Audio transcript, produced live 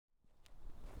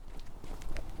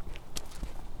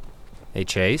Hey,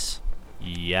 Chase?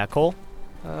 Yeah, Cole?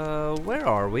 Where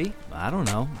are we? I don't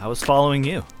know. I was following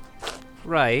you.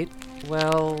 Right.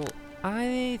 Well,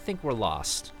 I think we're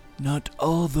lost. Not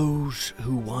all those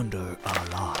who wander are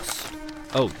lost.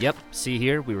 Oh, yep. See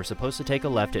here? We were supposed to take a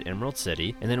left at Emerald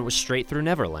City, and then it was straight through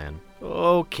Neverland.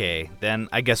 Okay, then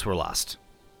I guess we're lost.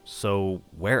 So,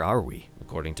 where are we?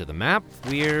 According to the map,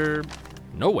 we're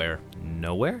nowhere.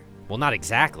 Nowhere? Well, not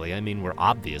exactly. I mean, we're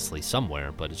obviously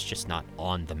somewhere, but it's just not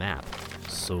on the map.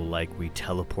 So, like, we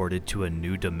teleported to a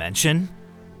new dimension?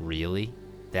 Really?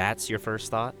 That's your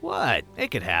first thought? What?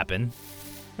 It could happen.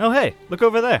 Oh, hey, look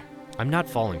over there. I'm not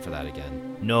falling for that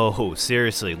again. No,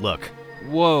 seriously, look.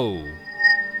 Whoa.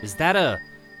 Is that a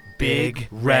big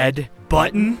red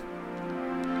button?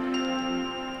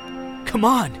 Come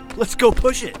on, let's go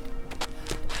push it.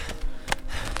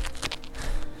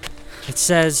 It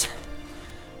says,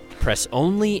 press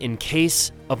only in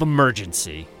case of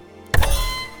emergency.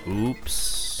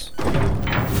 Oops.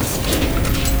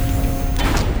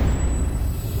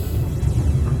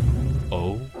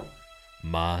 Oh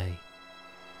my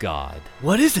God.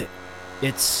 What is it?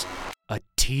 It's a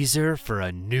teaser for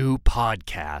a new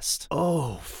podcast.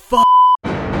 Oh, fuck.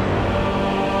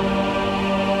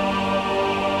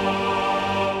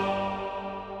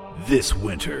 This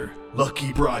winter,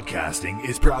 Lucky Broadcasting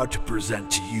is proud to present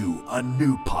to you a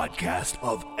new podcast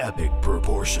of epic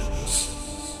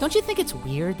proportions. Don't you think it's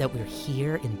weird that we're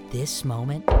here in this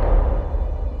moment?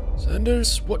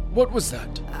 Sanders, what was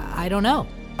that? I don't know.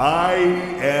 I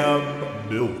am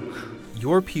milk.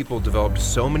 Your people developed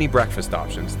so many breakfast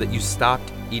options that you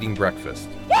stopped eating breakfast.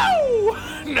 Woo!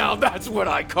 Now that's what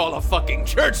I call a fucking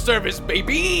church service,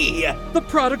 baby! The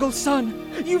prodigal son!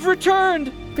 You've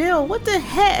returned! Bill, what the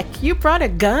heck? You brought a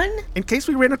gun? In case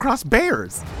we ran across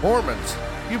bears. Mormons,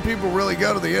 you people really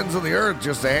go to the ends of the earth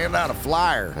just to hand out a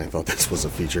flyer. I thought this was a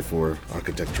feature for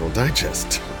Architectural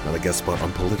Digest, not a guest spot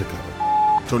on Politico.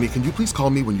 Tony, can you please call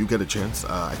me when you get a chance?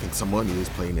 I think someone is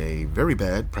playing a very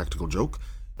bad practical joke.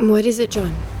 What is it,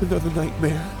 John? Another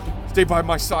nightmare. Stay by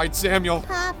my side, Samuel.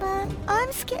 Papa,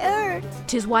 I'm scared.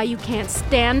 'Tis why you can't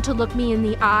stand to look me in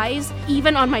the eyes,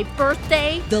 even on my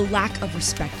birthday. The lack of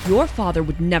respect. Your father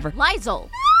would never. Lizel!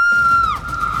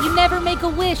 You never make a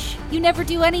wish. You never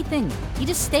do anything. You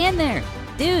just stand there.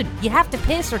 Dude, you have to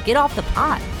piss or get off the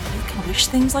pot. You can wish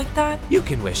things like that? You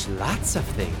can wish lots of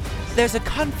things. There's a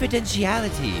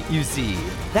confidentiality, you see.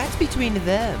 That's between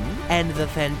them and the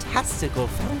fantastical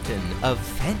fountain of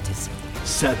fantasy.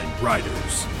 7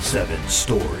 writers, 7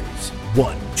 stories,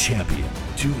 1 champion.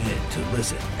 Tune in to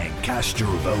listen and cast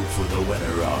your vote for the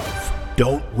winner of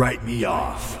Don't Write Me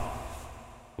Off.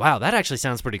 Wow, that actually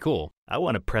sounds pretty cool. I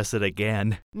want to press it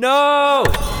again. No!